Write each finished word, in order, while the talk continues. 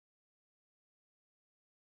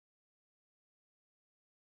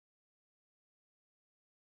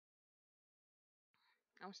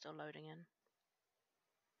I'm still loading in.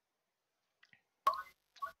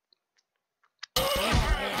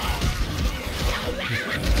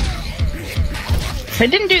 I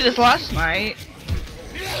didn't do this last night.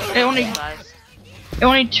 It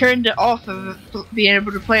only turned it off of being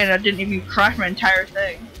able to play, and I didn't even crash my entire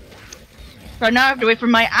thing. So now I have to wait for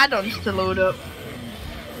my add-ons to load up.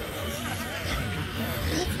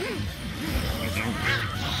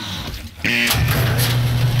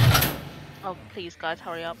 Oh, please, guys,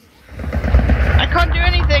 hurry up. I can't do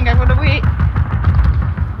anything, I've got to wait.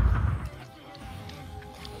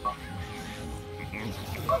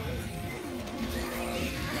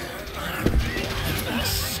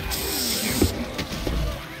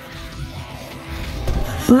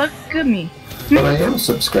 Look at me. But I am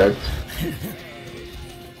subscribed.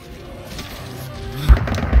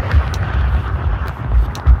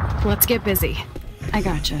 Let's get busy. I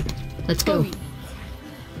gotcha. Let's go.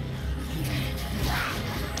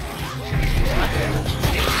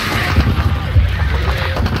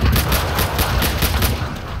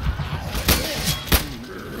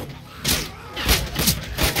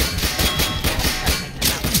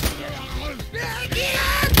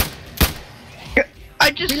 I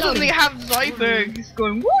just suddenly have Zybergs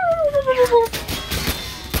going woo!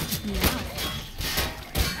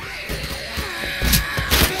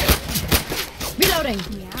 Reloading.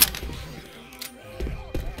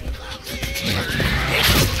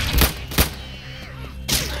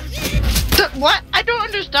 So, what? I don't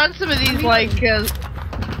understand some of these, like,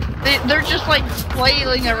 they're just like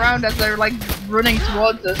flailing around as they're like running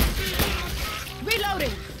towards us.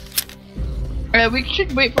 Reloading. We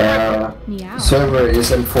should wait for server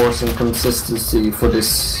is enforcing consistency for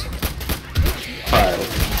this file.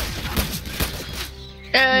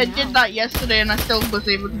 I did that yesterday and I still was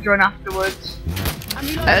able to join afterwards.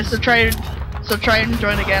 So try and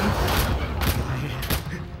join again.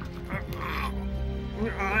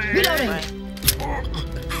 Reloading.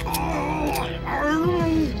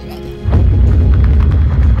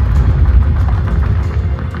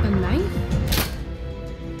 A knife?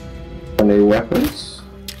 Any weapons?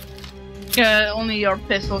 Only our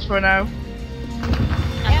pistols for now.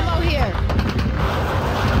 Ammo here.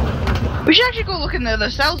 We should actually go look in the other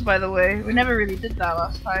cells, by the way. We never really did that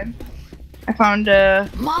last time. I found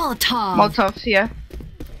Molotovs here.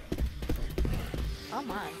 Oh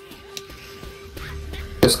my.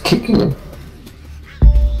 Just kicking him.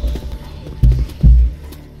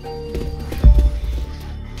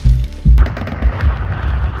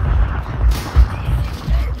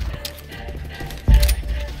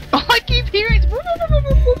 Oh, I keep hearing.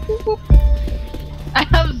 I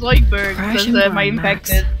have Zoidberg because my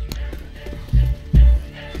infected.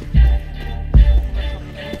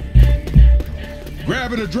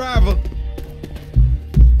 Grabbing a driver.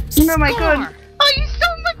 No, my gun. Oh, you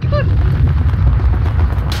stole my gun.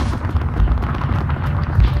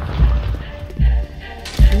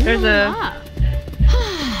 There's a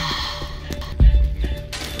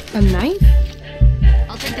knife?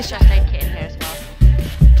 I'll take the chest aid kit in here as well.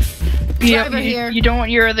 You don't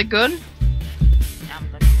want your other gun? Yeah, I'm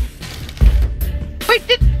good. Wait,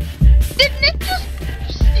 did Nick just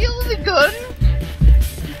steal the gun?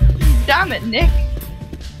 Damn it, Nick.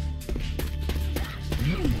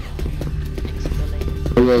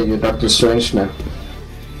 Oh yeah, you're Dr. Strange now.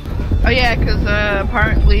 Oh yeah, because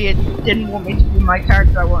apparently it didn't want me to be my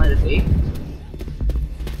character I wanted to be.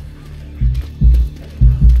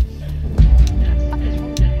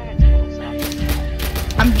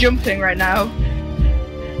 I'm jumping right now.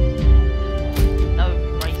 No,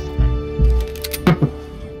 race.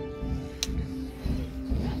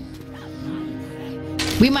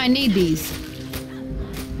 We might need these.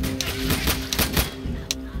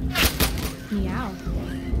 Meow.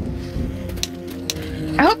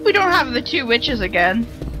 I hope we don't have the two witches again.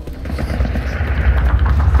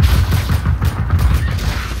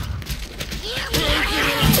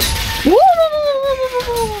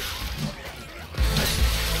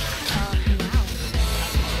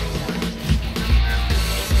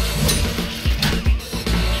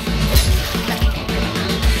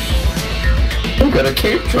 You got a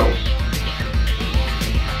cave troll.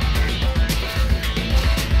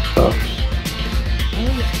 Oh.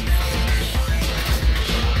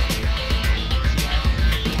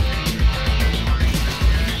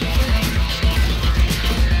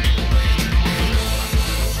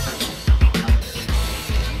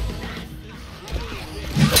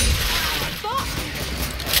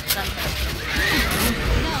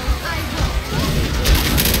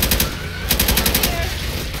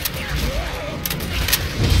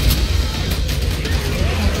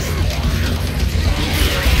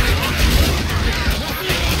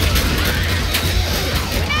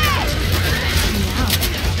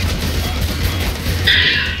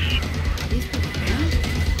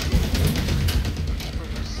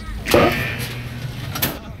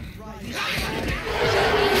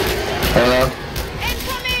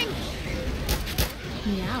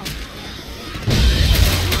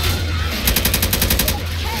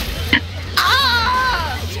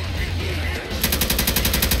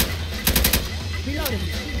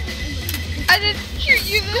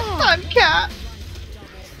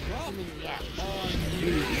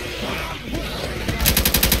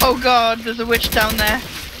 Oh god, there's a witch down there.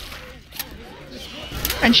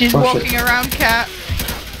 And she's walking around, Cat.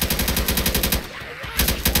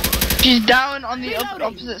 She's down on the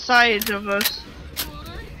opposite sides of us.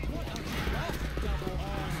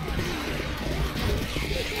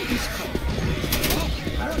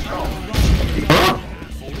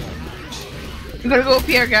 We gotta go up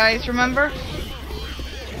here, guys, remember?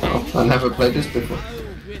 Oh, I never played this before.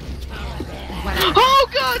 Oh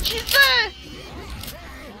god, she's there!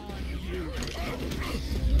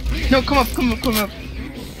 No, come up, come up, come up.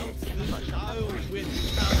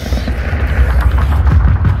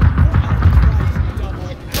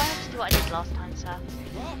 What I did last time, sir.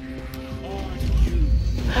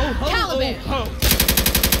 Caliban!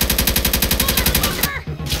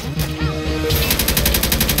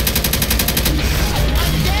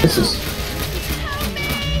 This is.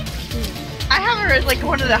 I have her as like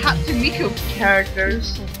one of the Hatsumiko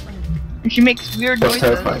characters. And she makes weird That's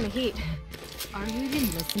noises. terrifying. Are you even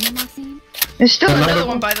listening, Maxine? There's still Another another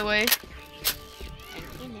one? one, by the way.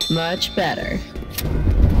 Much better.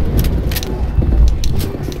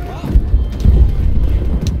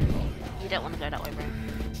 You don't want to go that way, bro.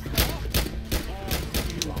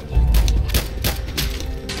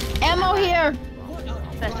 Ammo here!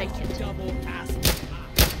 First aid kit.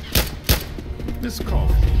 This call.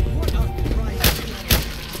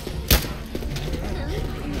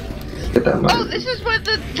 Get that Oh, money. this was where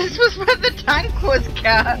the tank was,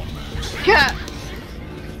 Cat. Cat.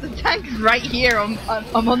 The tank is right here. I'm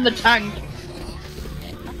on the tank.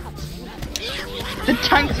 The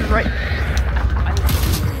tank's right.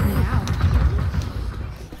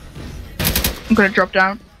 I'm gonna drop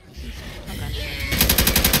down.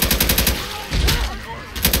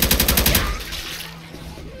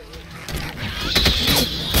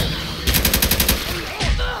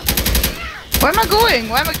 Where am I going?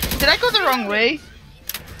 Where am I? Did I go the wrong way?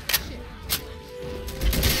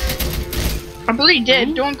 I believe you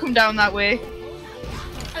did. Don't come down that way.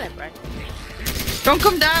 Hello, bro. Don't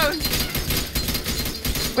come down.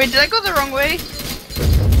 Wait, did I go the wrong way?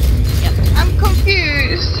 Yep. I'm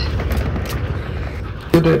confused.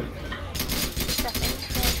 You did.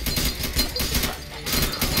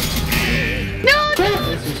 No!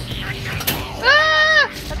 Ah!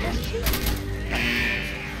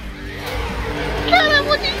 Callum,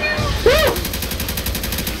 what did you do?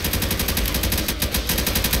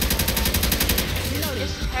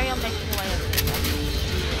 Just carry on making your way over.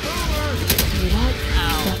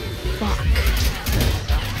 Fuck.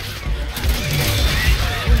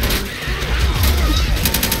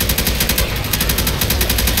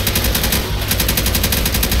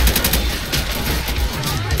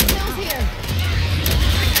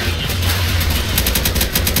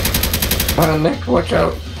 Nick, watch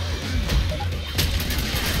out.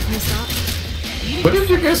 Where did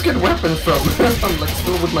you guys get weapons from? I'm like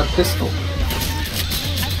still with my pistol.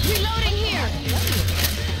 Reloading here!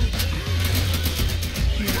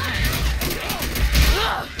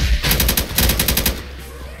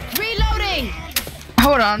 Reloading!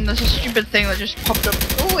 Hold on, there's a stupid thing that just popped up.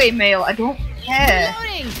 Go away, mail. I don't care.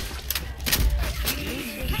 Reloading!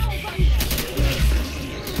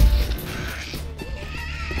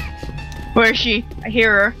 Where is she? I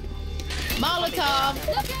hear her. Molotov!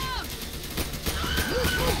 Look out!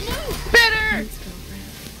 Better!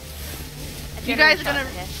 You guys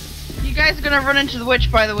are gonna run into the witch,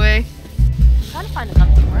 by the way. I'm trying to find a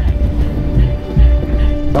gun somewhere.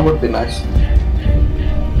 That would be nice.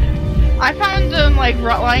 I found them like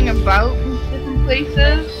lying about in different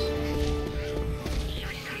places.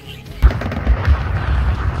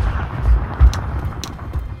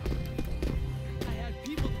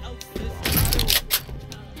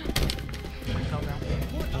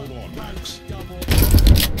 Hold on, Max.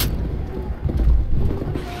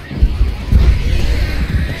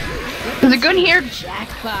 There's a gun here.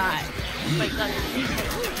 Jackpot! Wait, gun.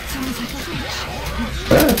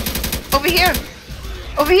 Over here.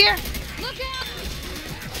 Over here. Look out!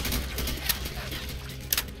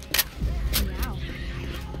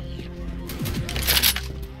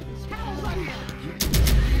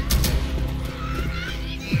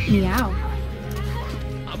 Meow.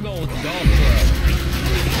 I'm going with the golf club.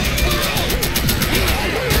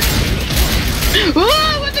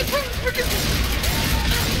 Whoa, what the fuck?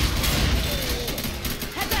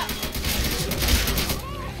 Heads up!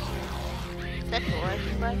 Is that door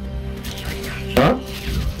open, bro? Huh?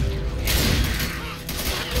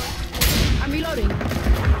 I'm reloading.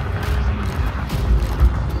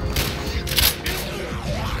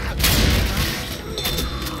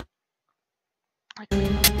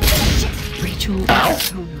 Ow.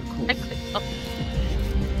 I clicked up.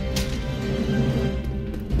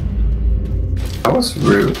 That was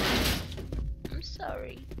rude. I'm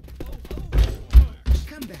sorry.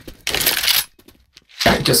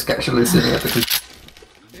 I just casually sitting at the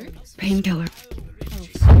Painkiller.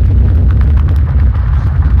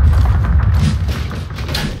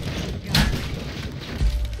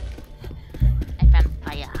 I found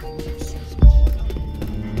fire.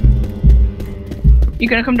 You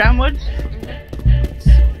gonna come downwards?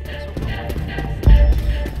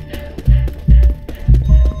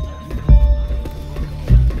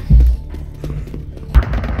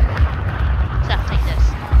 Seth, take this.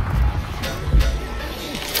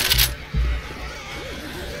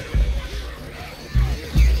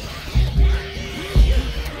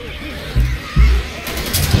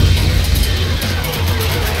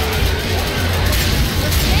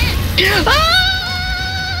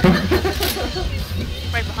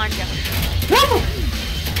 Right behind you.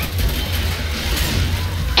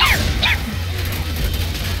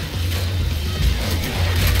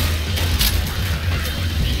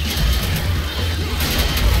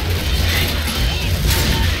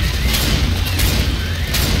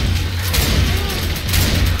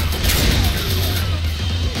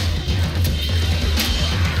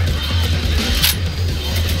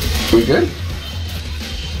 We good?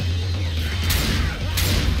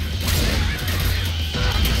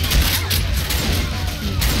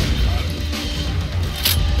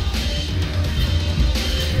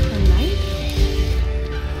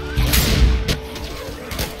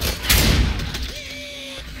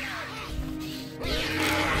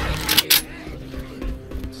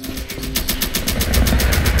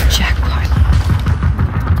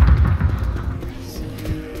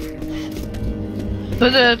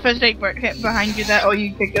 There's a first aid kit behind you that, or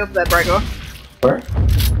you picked up that Braigar. Where?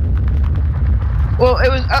 Well, it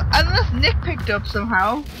was, unless Nick picked up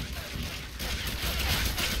somehow.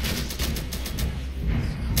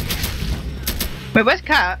 Wait, where's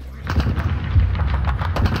Kat?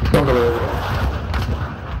 Don't go over there.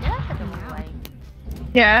 Yeah, I don't know why.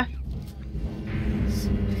 Yeah.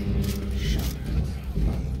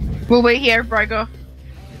 We'll wait here, Braigar.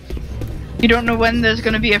 You don't know when there's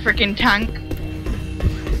gonna be a freaking tank.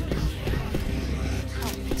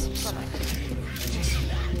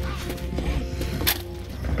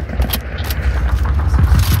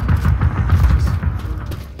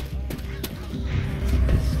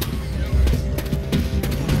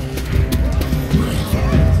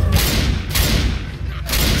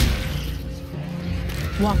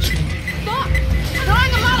 Watch me. Fuck!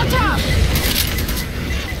 Throwing a Molotov!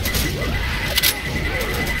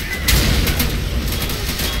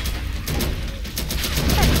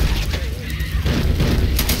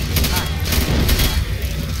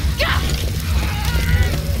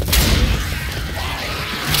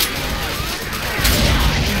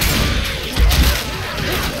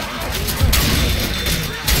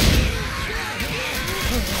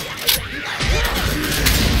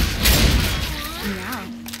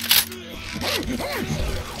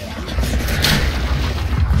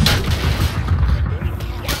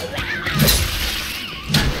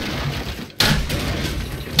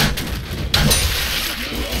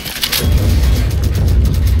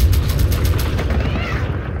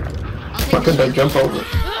 What did I jump over?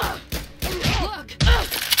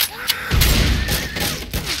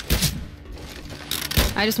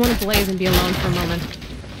 I just want to blaze and be alone for a moment.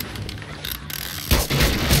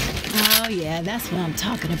 Oh yeah, that's what I'm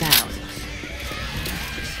talking about.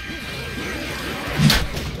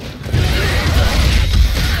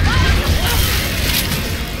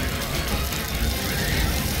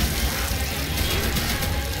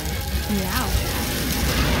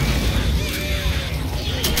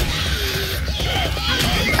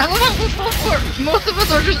 I love how most of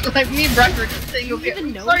us are just like me and Braigar just saying okay.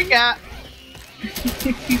 Sorry, Kat.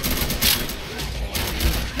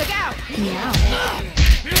 Look out! Meow.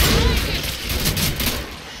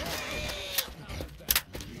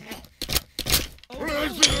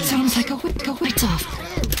 Sounds like a witch off.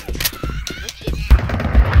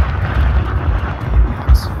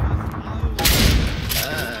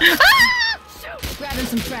 Grabbing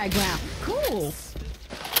some frag wow. Cool.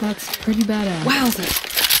 That's pretty badass. Wowza.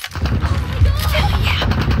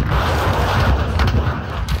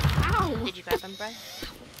 Ow! Did you grab them, Brad?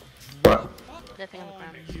 What? That thing on the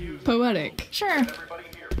ground. Poetic. Sure.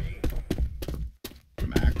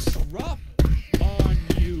 Max. Drop on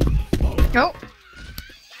you. Nope.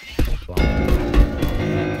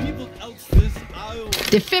 People else this aisle.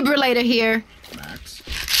 Defibrillator here. Max.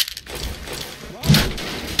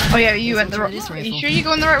 Oh yeah, you went the try right. this You rifle. sure you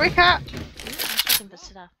going the right way, Kat? I'm checking this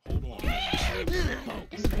stuff.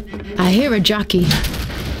 I hear a jockey.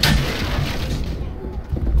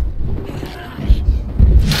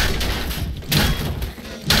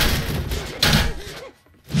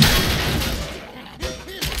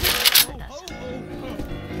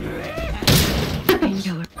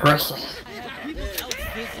 course. People out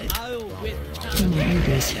this aisle with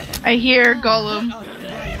I hear Gollum.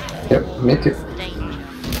 Yep, me too.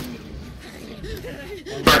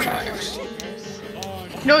 Barracks.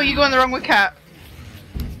 No, you're going the wrong way, Cat.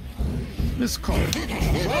 This call.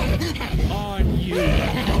 on you.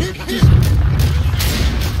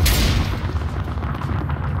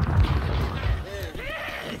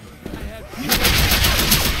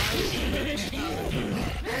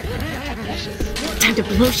 Time to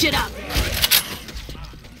blow shit up.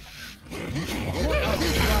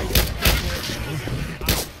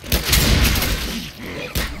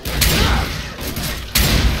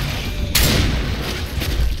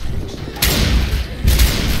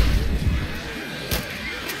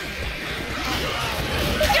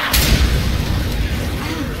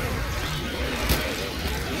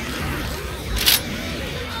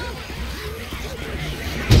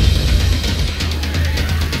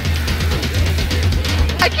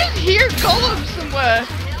 I can hear Gollum somewhere.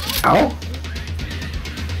 Ow.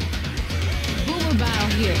 Boomer bow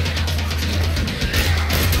here.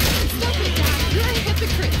 Stop it, guy. You're a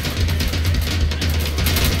hypocrite.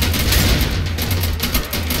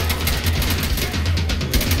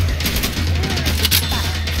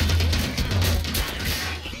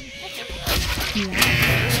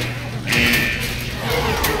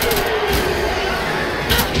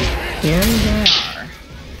 Here they are.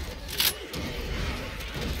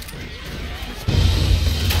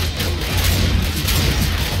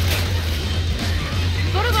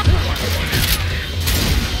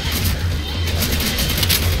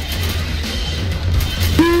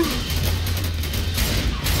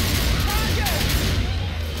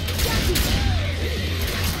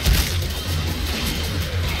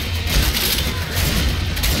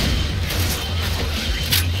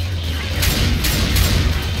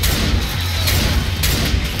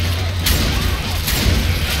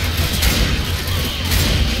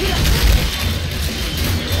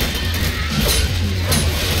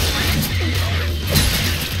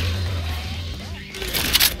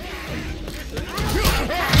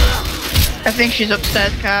 I think she's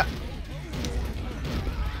upstairs, Cat.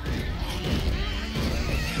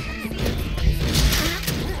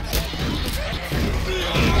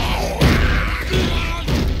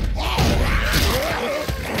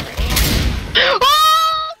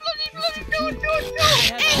 Oh! Bloody, no.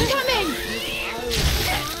 Incoming!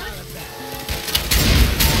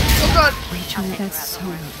 Oh god. Rachel, that's so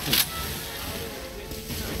cool.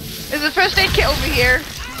 There's a first aid kit over here.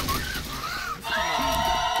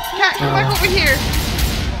 Cat, come back over here.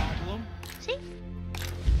 See?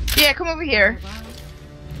 Yeah, come over here.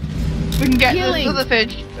 We can get Healing. this other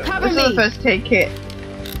fish. Cover This other me. first aid kit.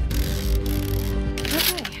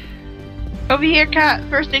 Okay. Over here, Cat.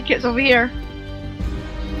 First aid kit's over here.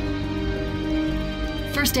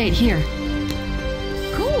 First aid here.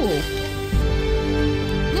 Cool.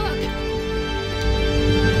 Look.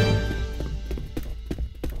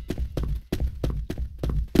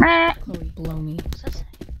 Chloe, blow me. What's this?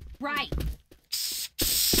 Right.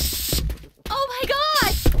 Oh my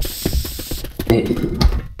god! Hey.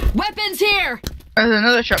 Weapons here! There's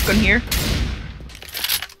another shotgun here.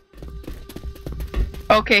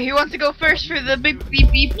 Okay, who wants to go first for the beep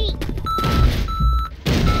beep beep?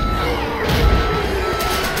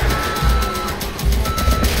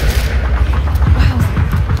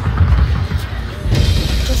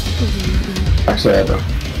 Actually, I don't.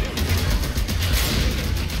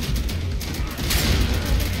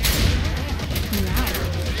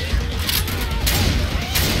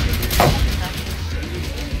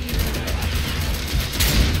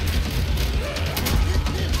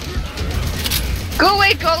 Go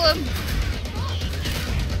away, Gollum!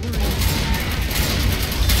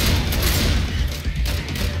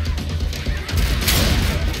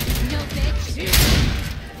 No bitch.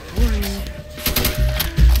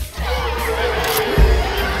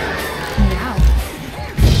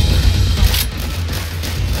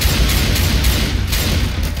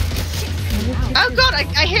 Oh god,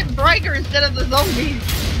 I hit Braigar instead of the zombies.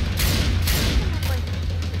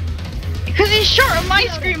 Because he's short on my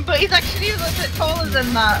screen, but he's actually a little bit taller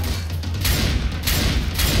than that.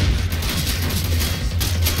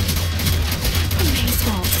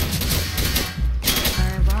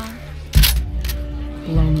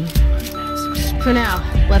 Blow me. For now,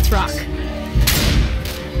 let's rock.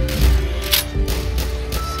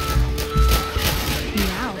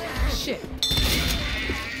 Wow. Shit.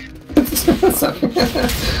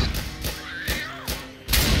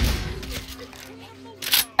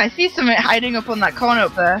 I see something hiding up on that corner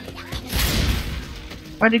up there.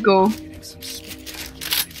 Where'd it go?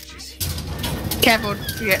 Careful,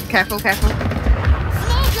 yeah, careful.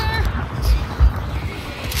 Smoker!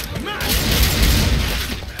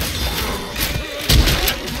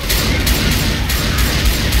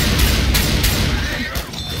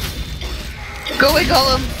 Go away,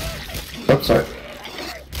 Gollum. Oh, sorry.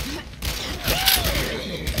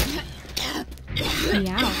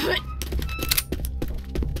 Meow.